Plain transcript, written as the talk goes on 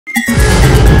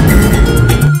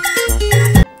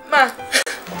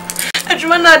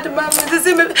adwuma na de ma me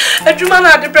se me adwuma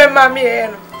na de pre ma me e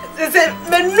no se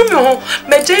me nu me ho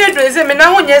me je do se me na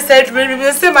ho nye se adwuma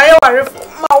bi se ma ye ware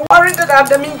ma ware de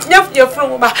da me nya ye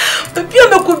fro ba bi o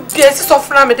me ku bi se so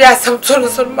funa me de asem to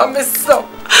so ma me so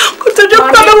ko to de kwa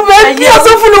me be ya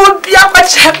so funa bi akwa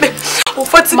chepe o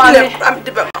foti bi le kwa me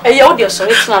de ba eye o de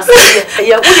sorry class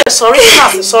eye o de sorry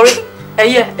class sorry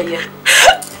eye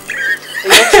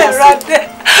Rade,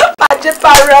 maje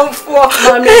param for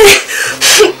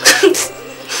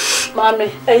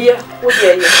Mami, eye, o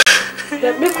de eye.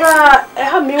 Let me cry,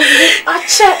 ha me wu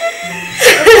ache.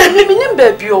 Me nim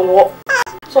baby owo.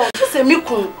 So, say me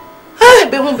kun. Ha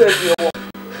be hu baby owo.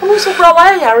 Onu so bra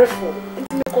wa yare fo.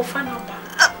 Nti me ko fa na ba.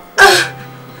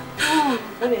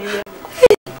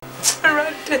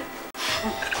 Rade.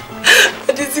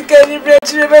 Adi can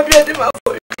bread me baby de ma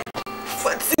for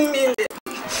 40 million.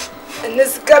 And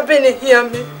this cabin hear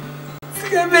me.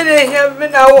 Cabin hear me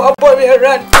now upon me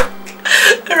run.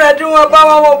 Radu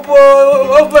about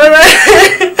over.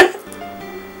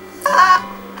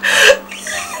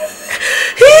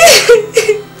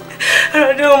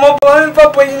 Radu my boy,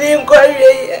 Papa, you didn't go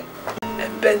here.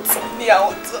 And bent me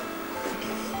out.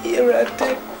 Here,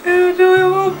 Radu.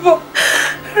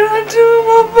 Radu,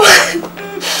 my boy.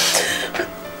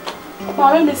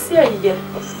 Let me see you.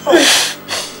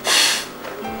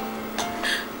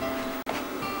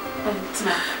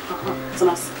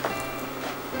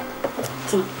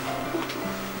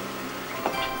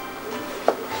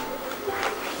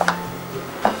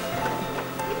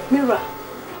 Mira,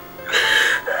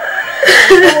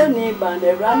 I need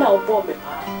to run out of me.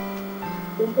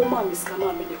 Mama is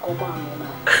coming with the command.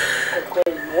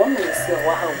 Okay, one will say,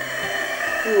 wow.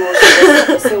 You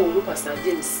will say, oh, Pastor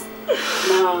James.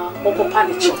 Now, Papa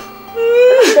Panicho.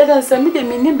 Better send me the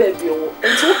mini baby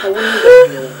and talk a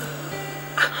woman.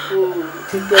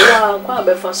 Quite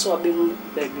a fast swap baby.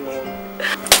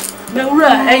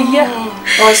 Mura,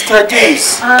 Pastor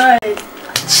James. Aye.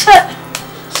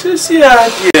 Sissy,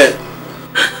 dear.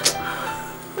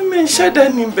 I mean, shut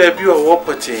that name, baby, or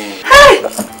whopping.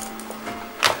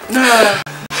 Nah.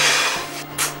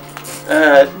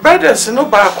 Brothers, no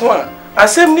back one. I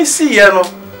said, me see, no.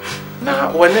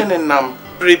 Now, one in a num,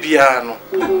 Bribiano.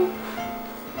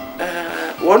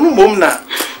 One mum now.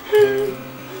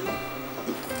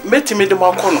 Met me the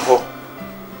Macon ho.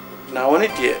 Now, one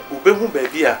dear, Ubemu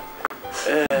baby,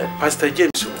 Pastor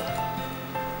James.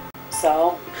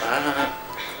 So,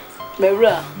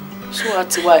 Mera, so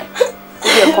at why?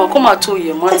 You can come out to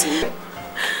your Martin.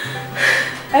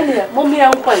 And Mommy,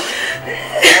 I'm quite.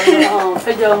 You,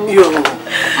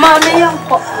 Mammy, I'm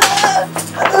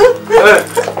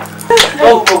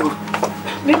oh,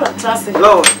 Mira, trust it.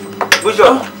 Lord,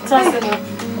 Bishop. Trust it.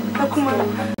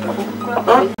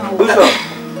 Bishop.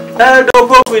 don't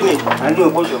go with me. I know,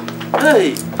 Bishop.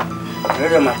 Hey,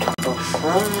 very much.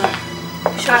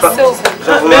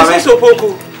 Messi so poku.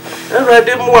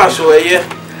 Ready more so here.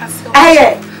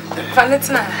 Aye.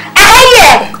 Valentina.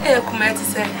 Aye. Come to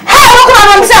say. Hey,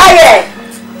 come on, say.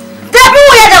 Debu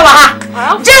we da wa.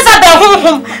 Jesus da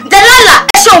hum. De lala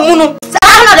e so munu. Sa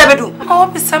na da bedu. Oh,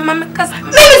 be some mama cause.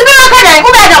 Me be ka da,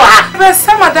 u da wa. Be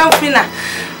some madam fina.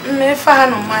 Me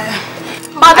fa no maya.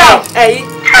 Madam, Hey.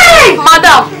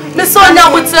 Madam, Miss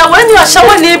Sonia would say when you are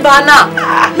showing neighbor now.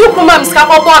 Look, Mum,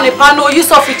 scapa born a panel, you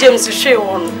saw James to show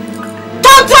on.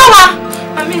 Don't throw.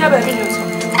 I mean, have a video.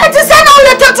 It is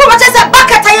only too much as a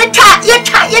bucket.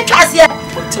 You trust here.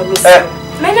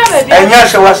 Many baby. And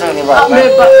yes, I wasn't about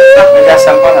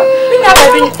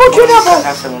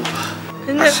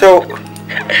so,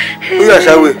 we are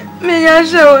shall we? Me, I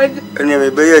show it. And you may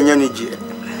be a yaniji.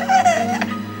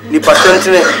 The patent,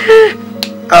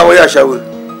 how shall we?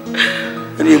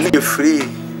 And you be free.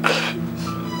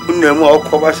 No more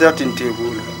cover certain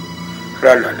table.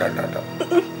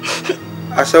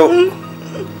 I saw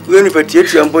when you put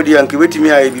your body and give it to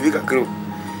me, I be a crew.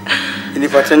 In the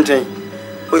patent,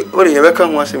 what do you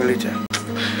reckon was a military?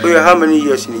 We are how many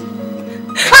years in it?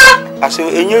 I saw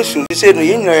a new soon, he said,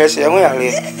 you know, I say, and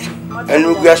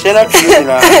we are sent out to you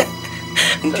now.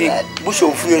 Indeed, bush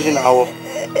of years in our.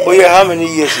 We are how many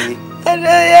years in it? And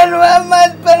I know my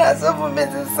parents of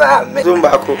Mrs. Sam.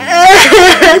 Zumbako.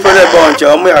 If I bunch,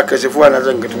 I'll make a case of one as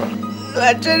a good one.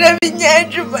 What should I be near?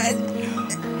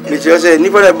 It's just a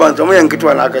nipple at bunch, I'm get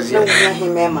one like a zero. No,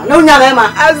 Emma.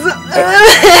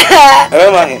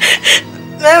 Emma,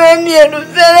 Never near to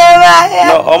say,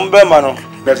 no, Ombemano,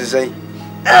 that is a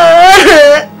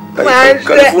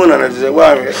California, that is a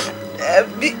warrior.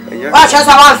 Watch us,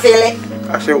 I want feeling.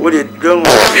 I said, what did you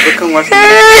become?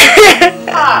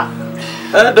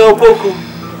 don't poku.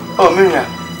 Oh, Miriam.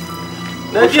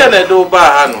 No, you don't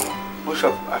buy.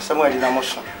 Bishop, as somewhere in a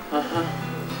motion.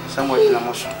 somewhere in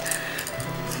Amos.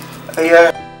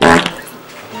 I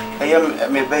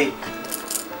am a babe.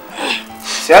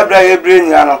 Sabra,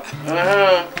 brain, Yano.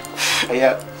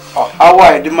 How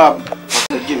I demand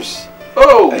James.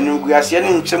 Oh, and we are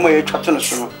sending somewhere trapped on the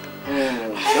snow.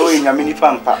 Showing a mini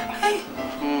pampa.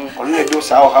 Only those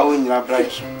how in your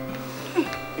bright.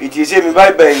 It is a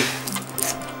bye bay.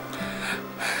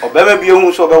 Or better be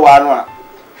almost over 1 hour.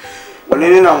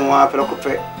 Only in a one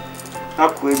preoccupy.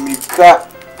 Not with me car.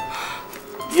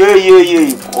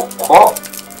 Ye, call.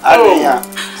 I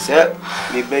sir,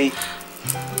 me bay.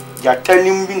 You're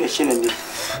telling me the shinny.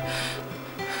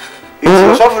 It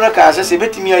was over a car, as a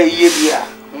bit me a year.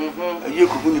 You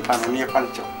could win upon a near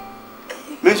pancho.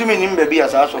 Mention him baby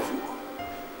as out of you.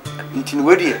 Intin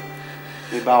Weddy,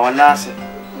 the Bawanase.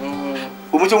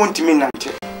 Who want to mean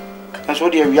until. And so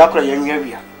dear, we are crying young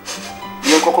area.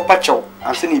 Young Coco Pacho,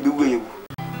 and send you be with.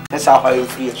 That's how I am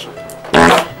free. So,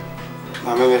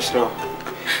 my mother saw.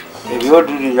 If you are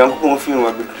doing the young woman feeling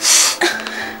a bit.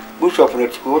 Bush of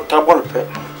it, go trouble pet.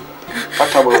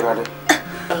 What about it?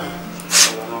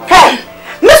 Hey,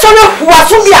 Miss Ono, who was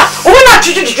Subia, who not to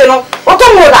general, or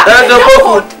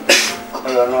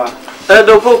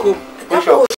the Poku.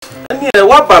 And here,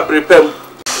 what about prepare?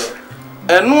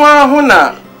 And no one,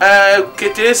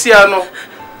 Kitesiano,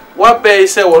 what bay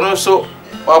say one also,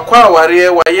 or qua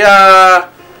warrior, why ya,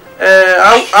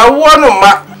 I want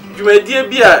ma, you may dear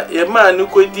be a man who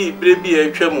could be baby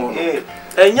a tremor.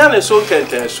 And Yan is so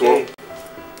content, so.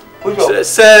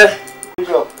 Sir,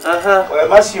 where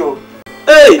must you?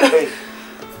 Hey,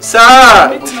 sir,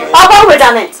 I've already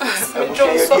done it.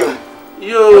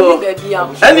 You,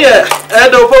 and yet,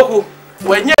 Edo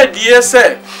when you dear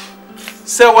say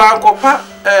one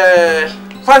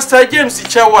Pastor James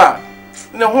Chawa,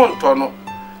 no hontono.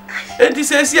 And he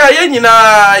says,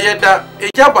 Yena, yeda, a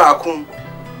jabakum.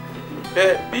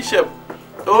 Bishop,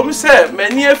 say,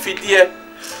 many a fidye.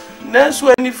 Nance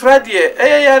when you Friday,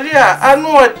 I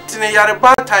know what in a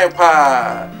bad time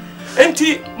pa.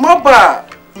 Enti Maba,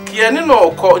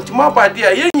 Kianino, called Maba,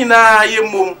 dear, Yena, ye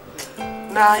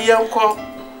na yanko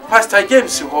Pastor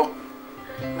James ho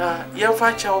na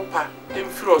yemfa cheopa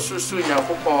emfiro susu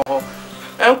nyankopon ho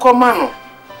enko ma no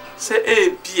se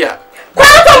bia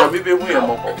na bibe hu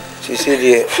yemoko sisi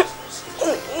de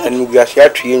anu gasi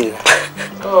atue nyina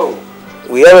oh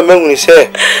we have mengu say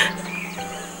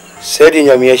di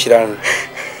nyame ahira no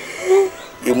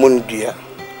emun dua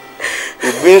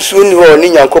obi nso ni ho ni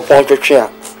nyankopon twetwe a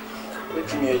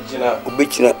betimi agina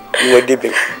obekina ni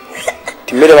wadebe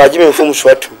timere majime mfumu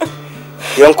swatu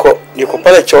yanko ni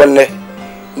kopala chonne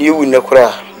ni wu ne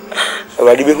kura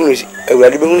awadi be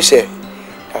hunu se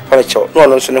apala chaw no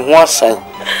no so ne ho asan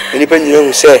ni panyi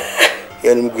hu se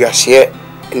yanum guase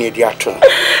ni di ato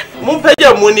mun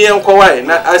peja muni yanko wai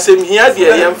na asemhia de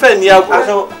yemfa ni ago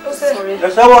aso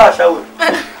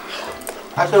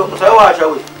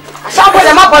Asawo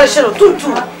de ma bole shiro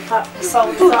tutu. So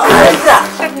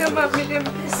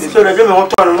na jeme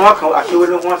hoto no aka akewe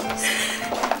ne ho asan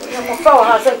Mo fa wa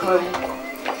ha se ko mu.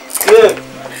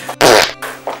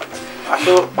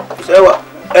 aso sewa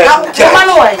Ma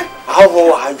no wai.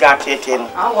 How ha ja tete no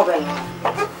Awo ben.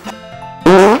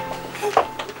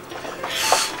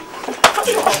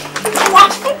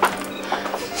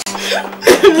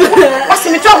 Wasi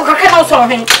mi toko ka kana so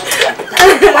hin.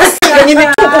 Wasi ni mi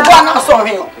toko bo na so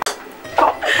hin.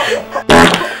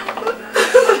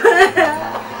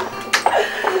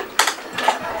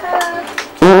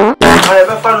 I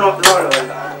ever found no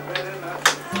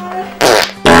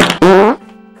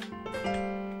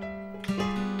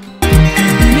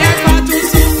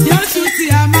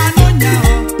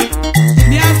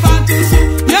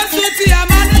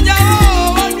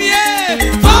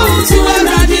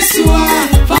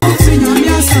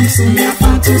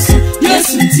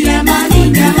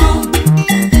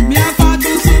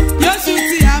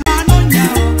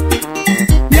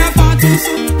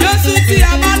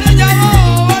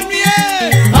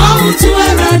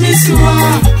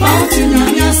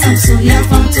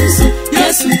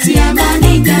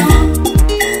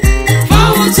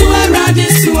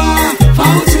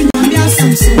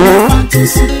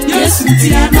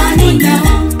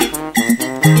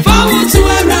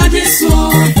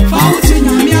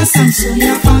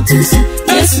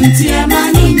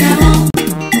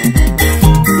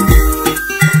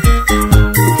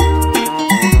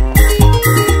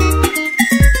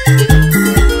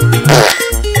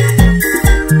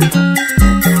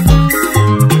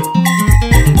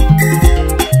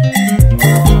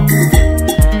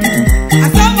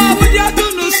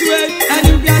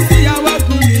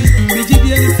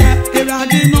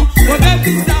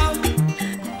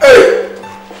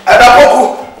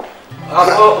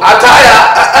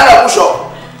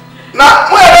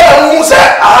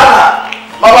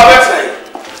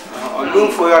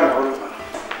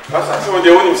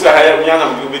kaya mwana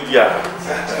mbidia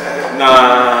na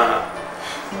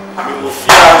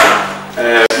mufia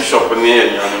bishop ne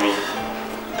yanami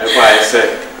e say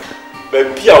be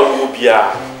bia wo bia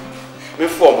me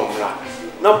fo momra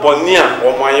na boni a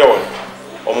wo maye wo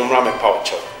omomra me pa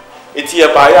ocho eti e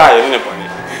ba ya ye ne boni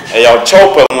e ya ocho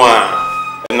pa mu a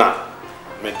na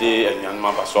me de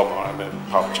anyanma ba so mo me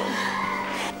pa ocho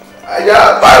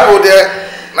aya Bible there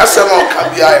na say mo ka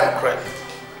bia am correct.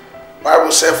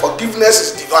 Bible says forgiveness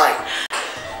is divine.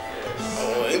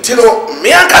 Intino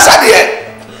me ankasa de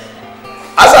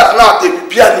asa na te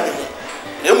bibia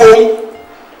ni emo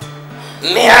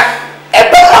nea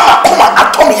ebe mama koma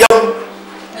atom yam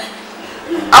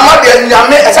ama de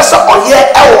nyame esesa oye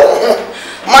ewo ho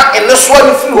ma ene so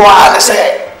ni firi ho a ne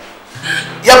se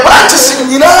ya branch sin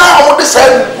nyina o de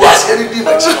say bu ase ni di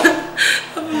na chi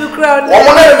no o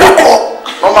mo na de ko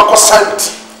no ma ko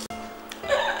santi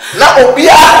na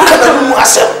obia kana mu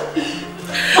asem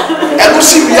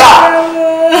egusi bia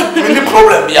mini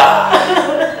problem bia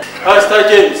Pastor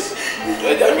James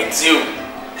I meet you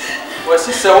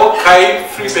wasi se wo kai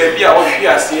free baby a wo hwi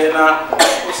ase na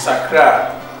wo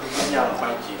sakra nya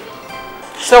mpanki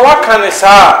se wa kan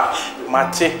sa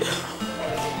mate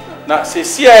na se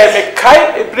si e me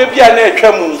kai ebre bia na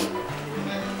atwa mu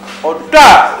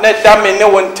oda na da me ne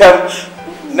wontem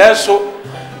nanso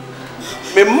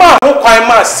me ma ho kwan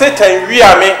ma Satan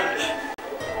wia me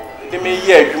de me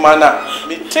ye adwuma na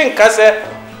me tinka se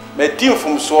me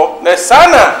dimfumso na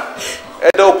sana e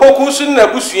da opoku su na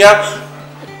busua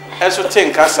enso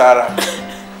tinka sara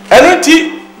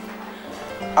enoti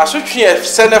asotwe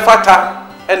se ne fata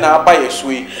e na aba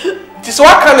yesuyi ti so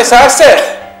aka ne sa se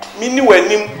mini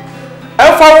wanim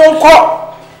enfa wo nko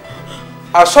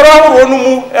asora wo no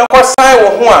mu enko san wo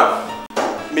ho a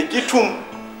me gitum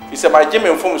ise ba je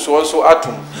memfom so so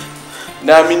atum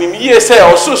na minim yie se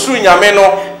ososu nyame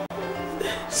no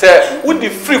se wudi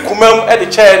free kumam e de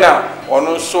chae na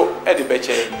ono so e de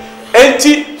beche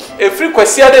enti e free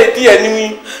kwasia da di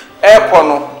anim e ko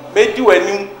no medi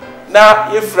wanim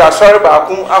na ye free asore ba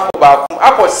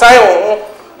akọ sai wo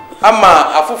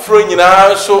ama afoforo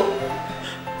nyina so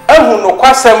ehu no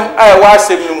kwasem a wa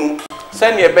asem no mu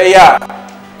se ne be ya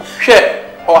hwe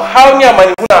o haw ni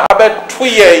amani huna abeto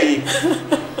ye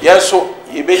yeso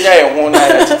yebenya ye ho na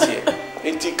ya tete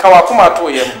enti kawa kuma to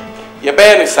ye ye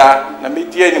be ne sa na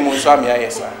medi ani mu so amia ye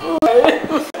sa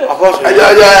apostle aja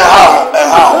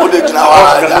ha o de tna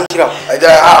wa aja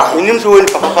ha minim so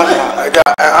woni papa sa aja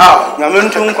ha na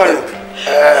mentum kwa no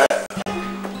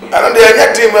ana de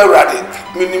anya tim awrade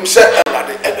minim se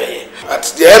awrade ebeye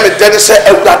at de me de se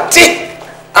awrade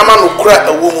ama no kura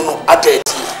awo mu no adati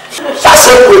sa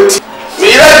se kweti me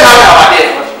ira ka na wa de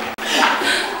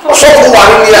so who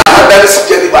are here and that is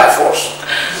getting by force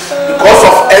because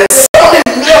of enslavement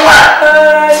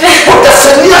but the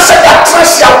senior said that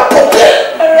treasure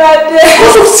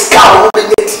because of scar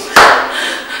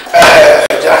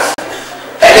just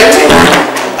anything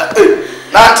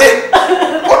nothing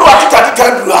what do I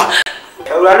tell you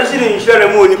awurade si ni nhira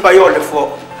mu oni pa ye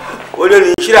odefo o de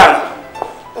ni nhira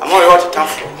amon yo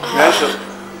tetafo nanso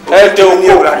de o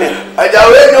awurade aja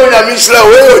we no nya mi nhira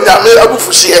we o nya me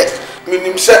abufuhye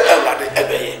minim se awurade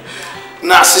ebeye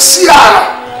na sisia no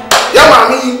ya ma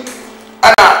mi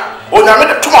ana o nya me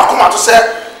de tuma koma to se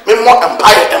me mo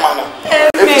empire e ma no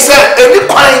e se eni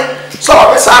kwan so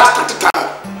be sa tatata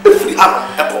e free am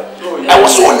ebo e wo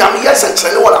so nya me yes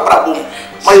enchele wo na brabo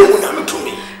ma ye mu nya me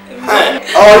tumi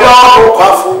oh yo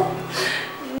kwafo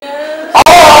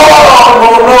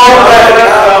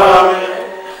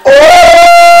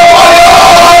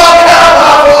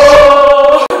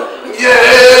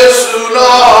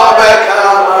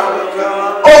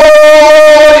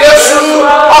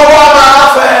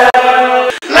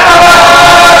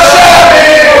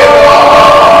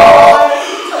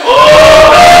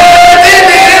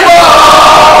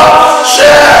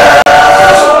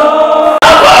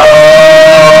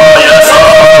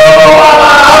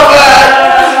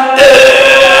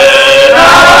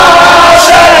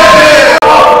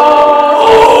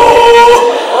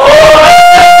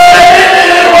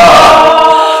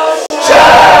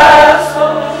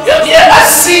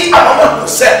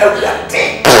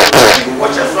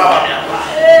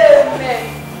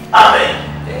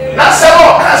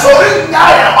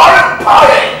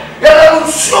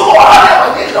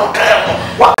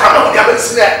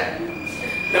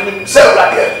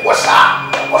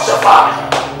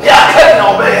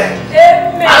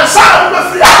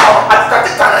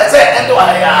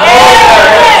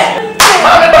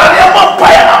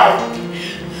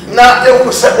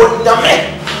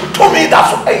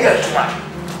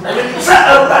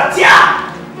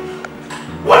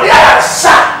What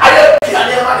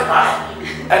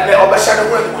and the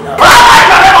Obashan women. In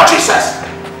the name of Jesus.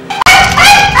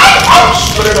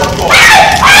 Spirit of God.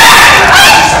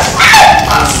 Jesus.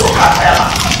 I'm so happy.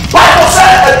 Bible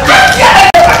said, break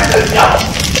in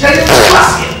the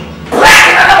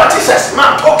name of Jesus.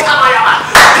 Man, come on.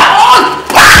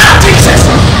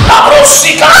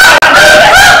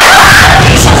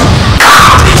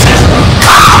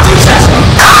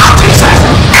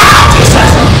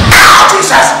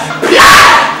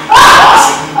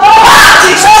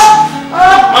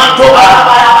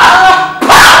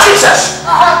 Jesus.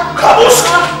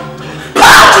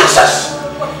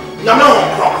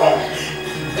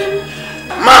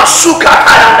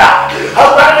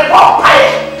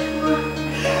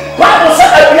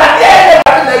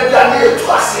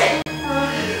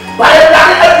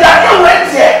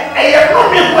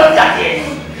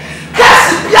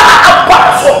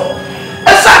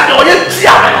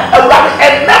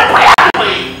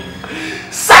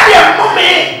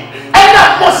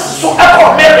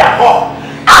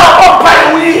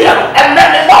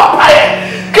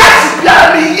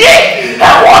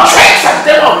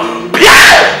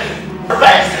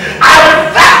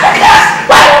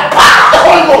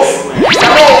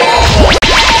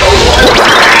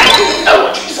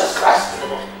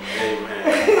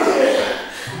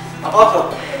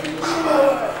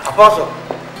 Apostle,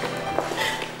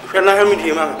 if you're not having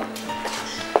the man,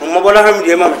 Mobile having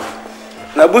the man,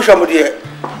 Nabusha,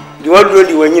 the world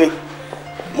really winning.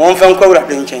 Monfam Cobra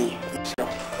didn't change.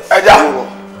 I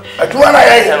do want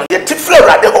to get tip flow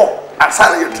at the home and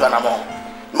send you to an amount.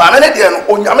 My Canadian,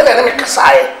 on your enemy,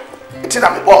 Kasai, it's in a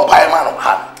bomb by a man of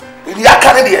hand. In the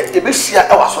Canadian, the best year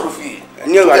I was sort of fee,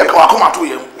 and you are come to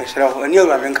you. I said, when you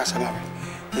are in Casama,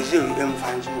 is you and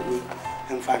find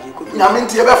you could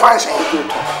ever find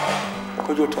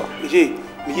could you talk? Is he?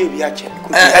 Be a check.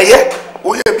 Yet,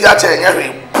 will you be a check?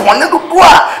 One little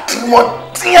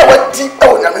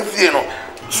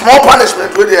small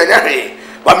punishment with the enemy,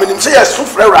 but when you say a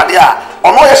super radia,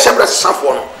 or more a shepherd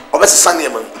saffron, or a Sunday,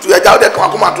 to a doubt that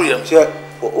come to him. Sir,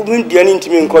 wouldn't the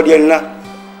intimate cordial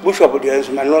bush up with the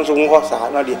answer, my nose on horse.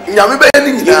 I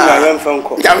am from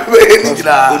Cook. I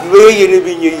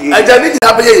didn't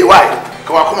have a wife.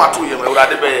 Come to him, I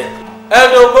the bay.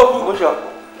 Eldo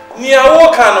near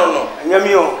Walker,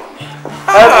 Yamio.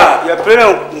 Your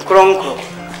prayer, Cronco.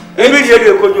 Every year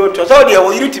you go to Saudi, I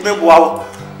will eat him wow,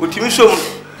 with him some.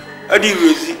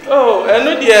 Oh, and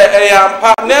no dear, I am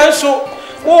partner so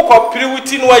walk up pretty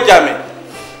within Wajame.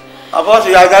 About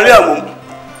the Agalium.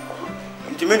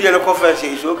 Intermediate coffee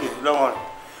is okay, don't worry.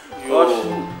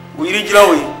 We reach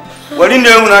Lowy. What in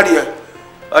there, Nadia?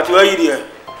 At your idea.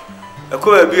 A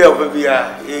cover beer will be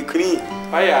a clean.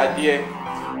 My idea.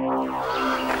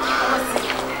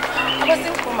 I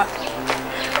wasn't Kuma. I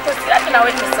can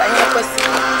wait to sign your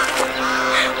question.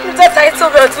 That I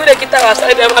saw her to the guitar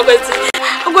outside the magazine.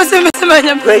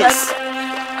 Grace.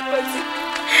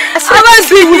 I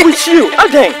was with you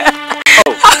again.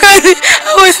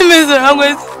 I was missing.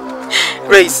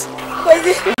 Grace.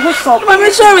 I'm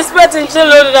sure respect and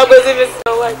children.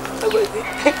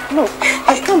 No,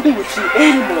 I can't be with you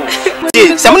anymore.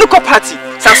 Someone go party.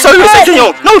 Sorry,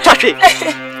 no touch it.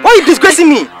 Why are you disgracing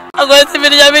me? I'm going to be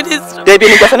the they've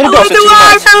been definitely done. I'm going to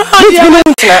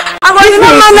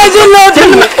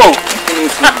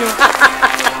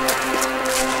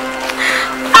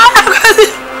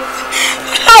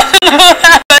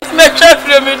make sure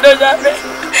from me does that.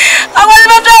 I want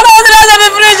to try to be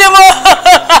free.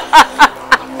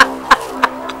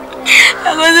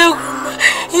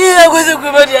 I was a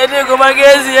good idea to go back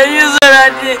as you use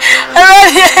it.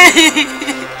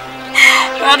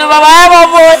 I don't know why I'm a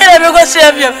boy. I don't go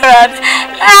save your friend.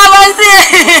 I was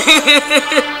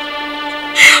here.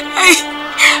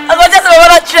 I was just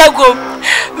over a check.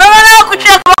 Mamma could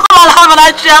check all have a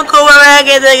check over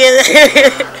again.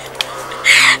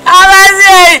 I was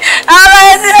here.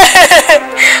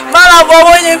 Mama,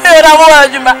 when you feel a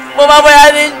word, Mama,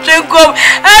 I didn't drink up.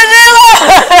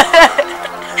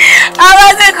 I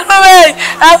was a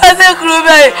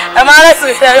crewmate. I'm a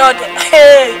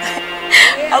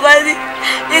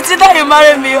it's either you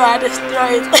marry me or I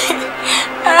destroy it.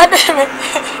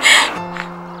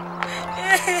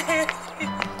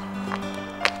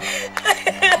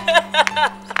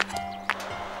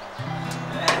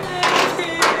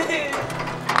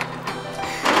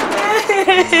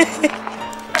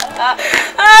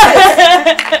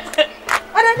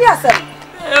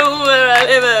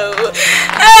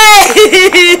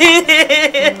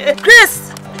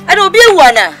 Chris, I don't be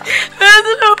one.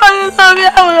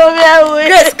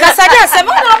 Yes, Casadia, some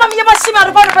of them you must see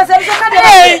my person.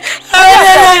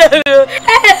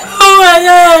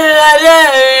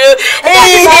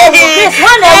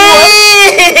 One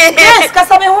Grace,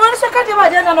 Casame, who wants to cut him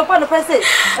out and upon the person?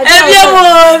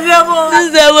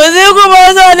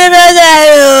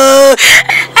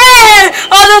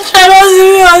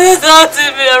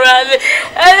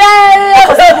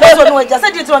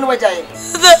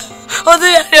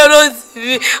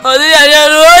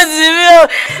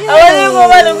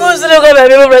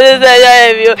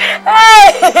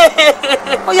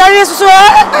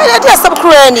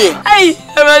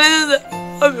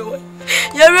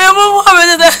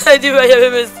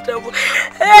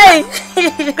 Hey,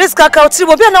 Grace Kaka,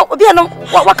 Obiano,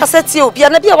 what cassette you,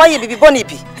 Biana, why you be bonny?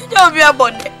 You'll be a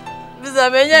bonnet. This is a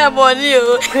mania bonny.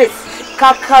 Grace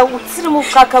Kaka,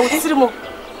 Kaka,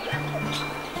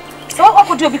 so what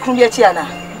could you be Kundiana?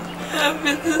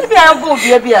 Maybe I'll go,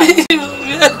 dear. And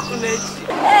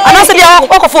I said, I'll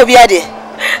walk for Biadi.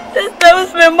 That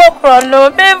was my mom,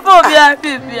 no, painful,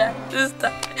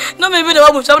 sister. No, maybe the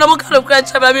one who shall not kind of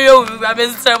catch up. Maybe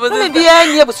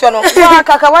I was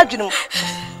Kaka, what you know.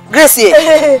 Gracie,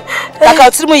 Kaka,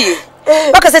 to me.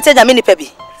 What can I say? Mini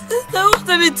Pebby.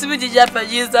 To be the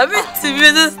Japanese, a bit to be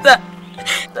sister.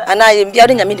 And I am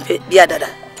building a mini Biada.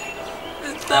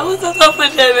 That was a top of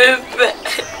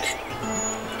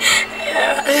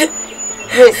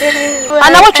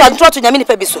and I want to draw to Yamini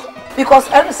Pebiso because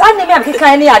Sunday may have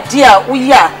any idea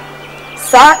we are.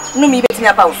 Sir, no me betting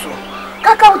about so.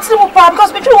 Kaka would see more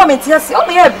because between women, yes,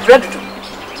 only have bread.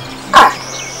 Ah,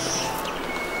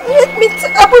 me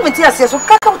a woman, yes, so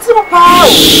Kaka would see more power.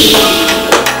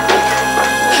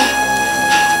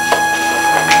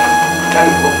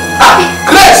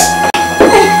 Grace!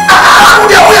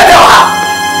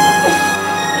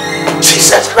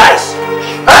 Jesus Christ!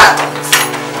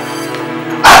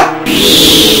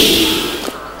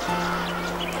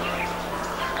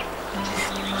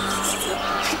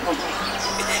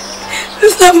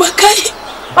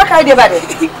 Makai de bade.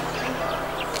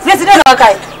 Yes, it is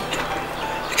Makai.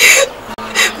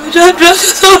 Don't dress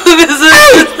so business.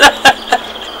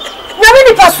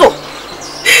 Many passo.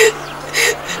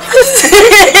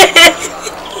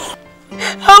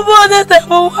 How about that?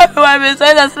 I'm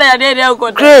saying that's like a day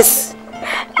ago. Grace.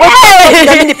 What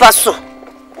many passo?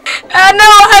 I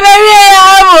know I'm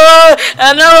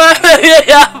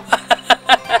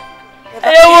I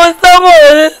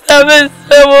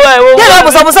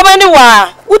was someone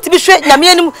would be straight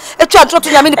Yamin, a child to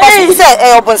Yamin,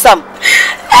 say, open some.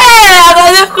 I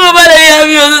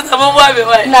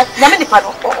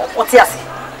what's yes?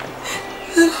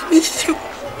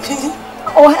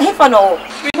 Oh, Hefano,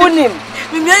 wouldn't him?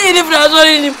 Maybe if I was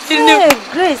in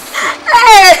Grace.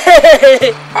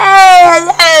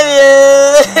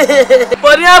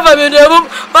 Whatever we do,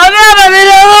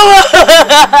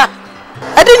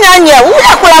 I didn't know who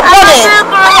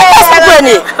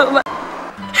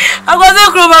I was a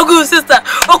Cromagoose sister.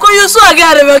 Okay, you saw a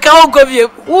guy that can't go you.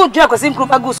 Who drunk was in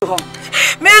Cromagoose home?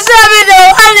 Miss Abido,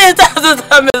 I need to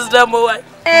Miss Damoy.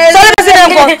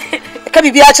 Can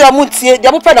be actual Munty, the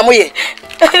Mupanamoye.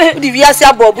 The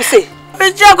Viasia Bob say.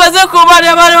 Miss Jack was a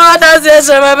Cromada,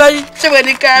 when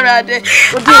he carried.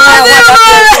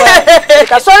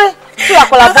 Sorry.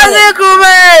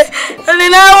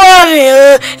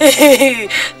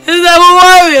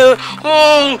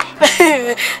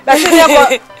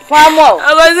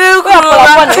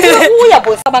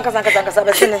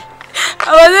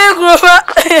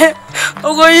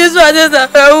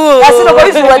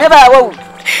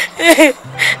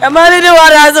 I'm a little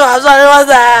one as I was. I was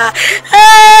a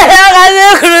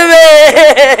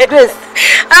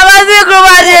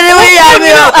crowd anyway.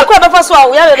 I quite a first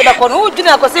one. We are the back on who didn't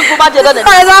have a simple budget.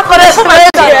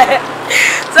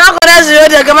 So, as you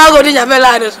had a Gamago in your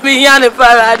Melanus, we are the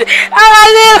parade.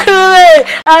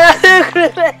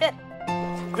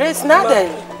 Grace,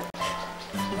 nothing.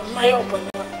 My open.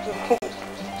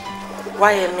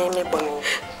 Why am I bonny?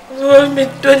 Oh,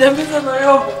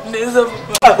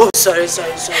 sorry.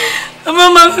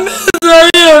 Mamma,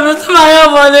 sorry, not my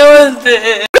own.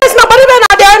 There's nobody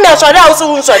there, so I also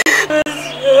sorry.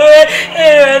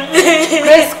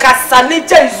 Grace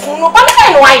Casanita is no one.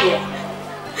 Why?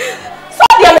 So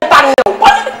the other bang,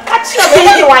 what catch you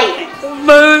away?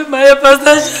 My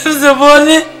pastor is a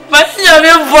bonnet, but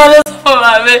you're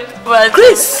bonnet for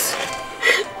Grace.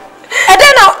 I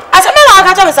don't know, as a man,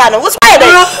 I can't what's why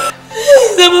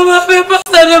the mama paper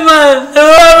said a man.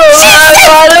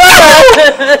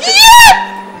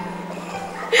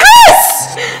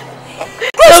 Yes!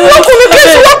 I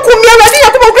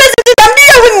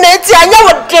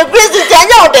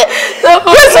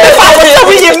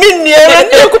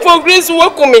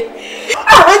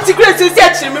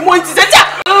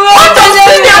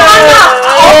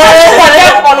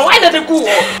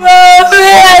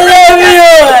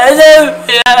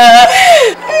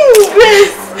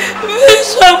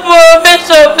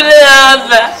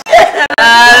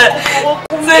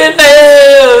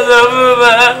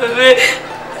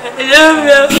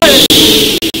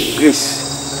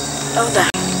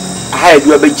I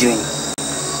do a beginning.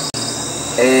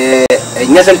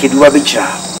 Nyasam ke do a beginning.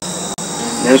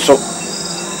 Nenso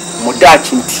moda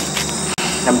chinti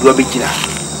na do a beginning.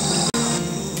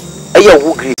 Aya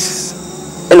wo grace.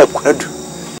 Ena kwadu.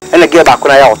 Ena ge ba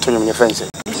kona ya otonum ne fense.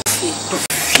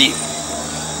 Fi.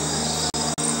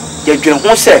 Ya dwen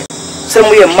ho se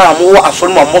mo ye ma mo wo aso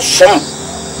no mo som.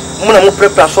 Mo na mo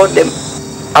prepare so dem.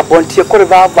 Abontie kore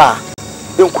va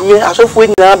enkunye asofo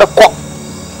nyina be kɔ.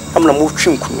 Amna mo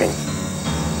twi nkunye.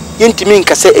 Yentimi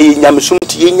nka se nyamesum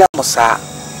ti yenya mo saa.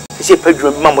 Se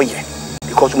padwuma bi ma mo ye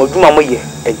because mo dwuma mo ye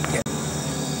enye.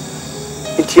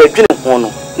 Nti adwene ho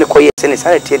no ne kɔ ye se ne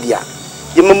sanete dia.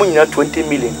 Ye mamu nyina 20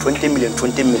 million.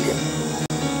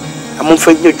 Amon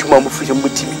fa nya dwuma mo fi se mo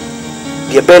timi.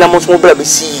 Ye be na mo so mo bra be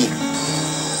si.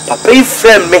 Papa yi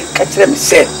frem me ka kire me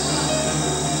se.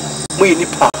 Mo ye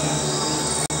nipa.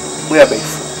 Mo ya be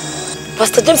fu.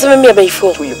 Pastor James me be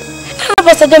fu.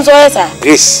 Pastor James oya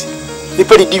Grace.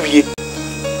 Nipa di diwie.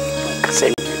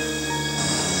 Kase.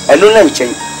 Eno na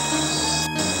nchen.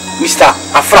 Mr.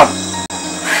 Afram.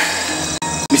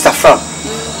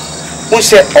 Who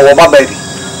said our baby?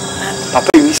 Papa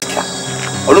Miska.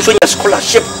 Also your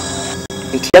scholarship.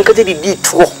 Inti yankate di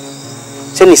D2.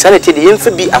 Se ni sanete di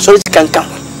yemfe bi asori kankan.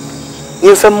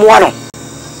 Yemfe moano.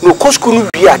 No ko school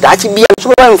bi ada achi bi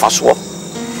so ba mfaso.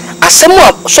 Asem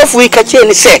a software ka che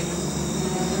ni se.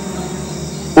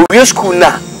 Owie school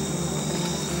na.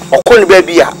 Okon ba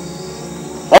bi a.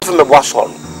 Ofe me bo aso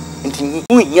no. Inti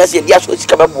hu hia se di aso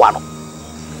sika be bo ano.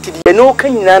 Ti di no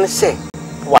kan nyina ne se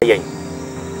wa yen.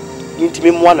 Inti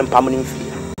me moano pam ni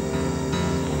mfi.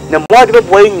 Na mo de be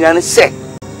bo yen nyina ne se.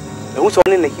 Ehu so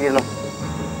ne hire no.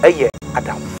 Eye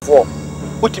adamfo.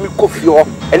 Utimi kofi ho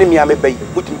ene mi ame bayi.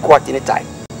 Utimi ko ati ne time.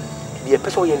 Di e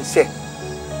peso yen se.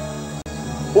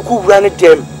 Uku wura ne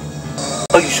dem.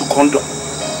 Ayu su condom.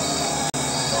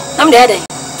 I'm dead.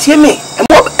 Tie me,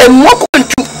 emo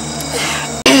kontu.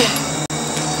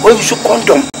 Ayu su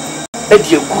condom. E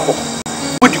di egu.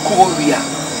 Odi ku ho wi a,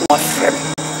 wo frem.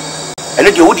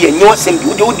 Ene de odi enyo asem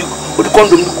bi, odi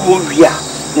condom du ku ho wi a,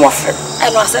 wo frem. I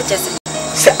know such as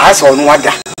Se asa onu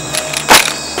wada.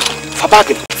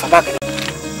 Fabake.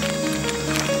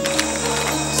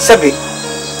 Sebe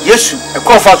Yesu e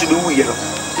konfa so be wuye no.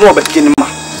 No obekje ni ma.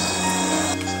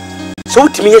 So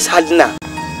utimi yes hadina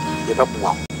ye be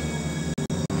boa.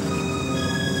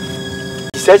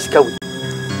 Isaji kawi.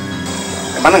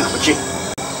 E mana ngachi.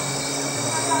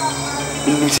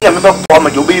 Ni si ya me be boa ma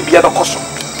de obe bia be koso.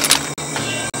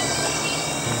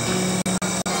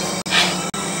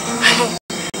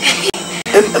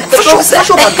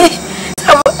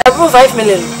 Above 5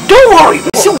 million. Don't worry.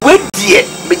 See where dear,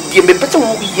 but dear, me better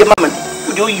who ye mama.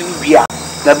 Who do you be?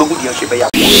 Na be good your shape ya.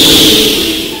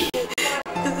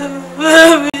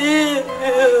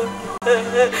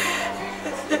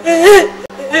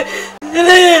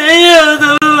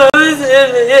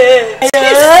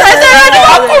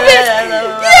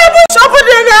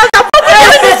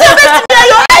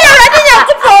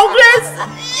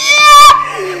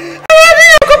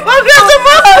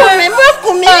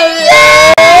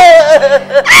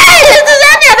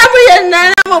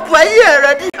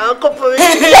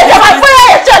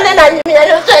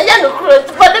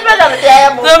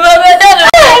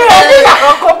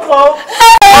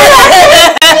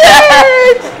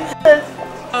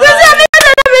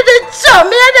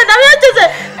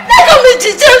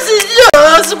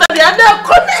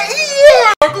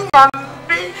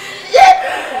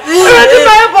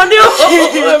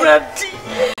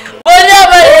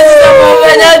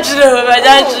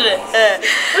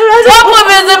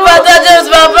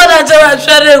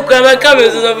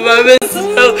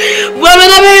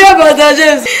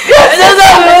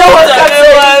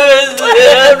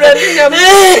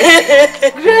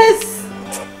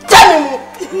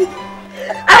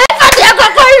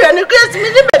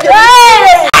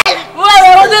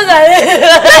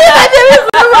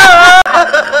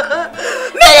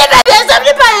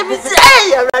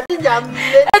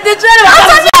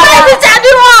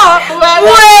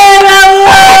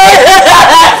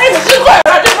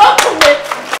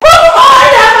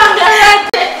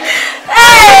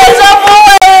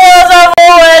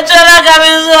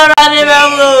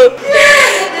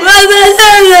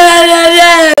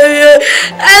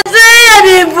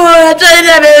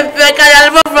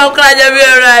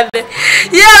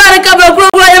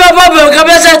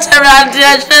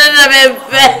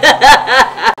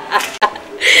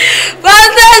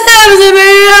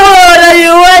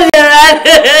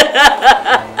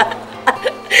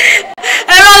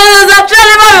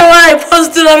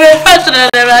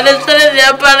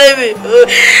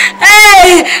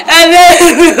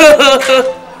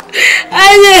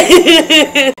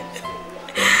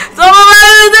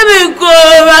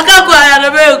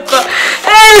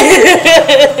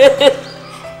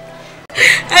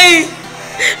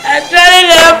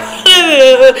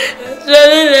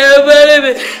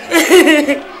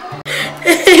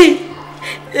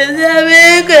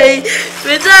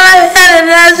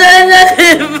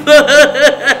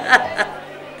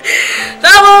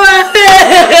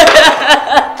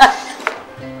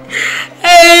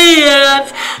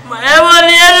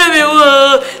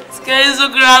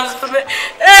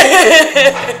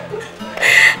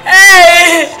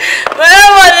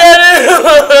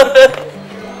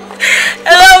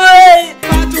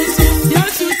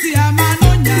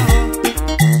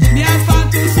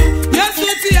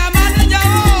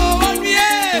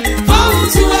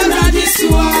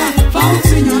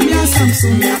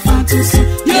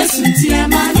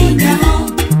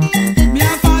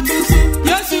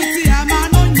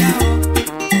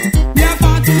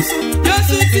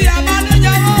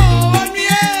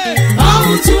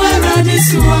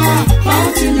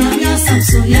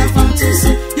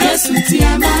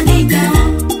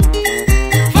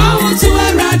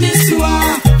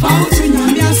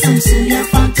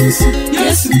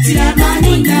 Yes,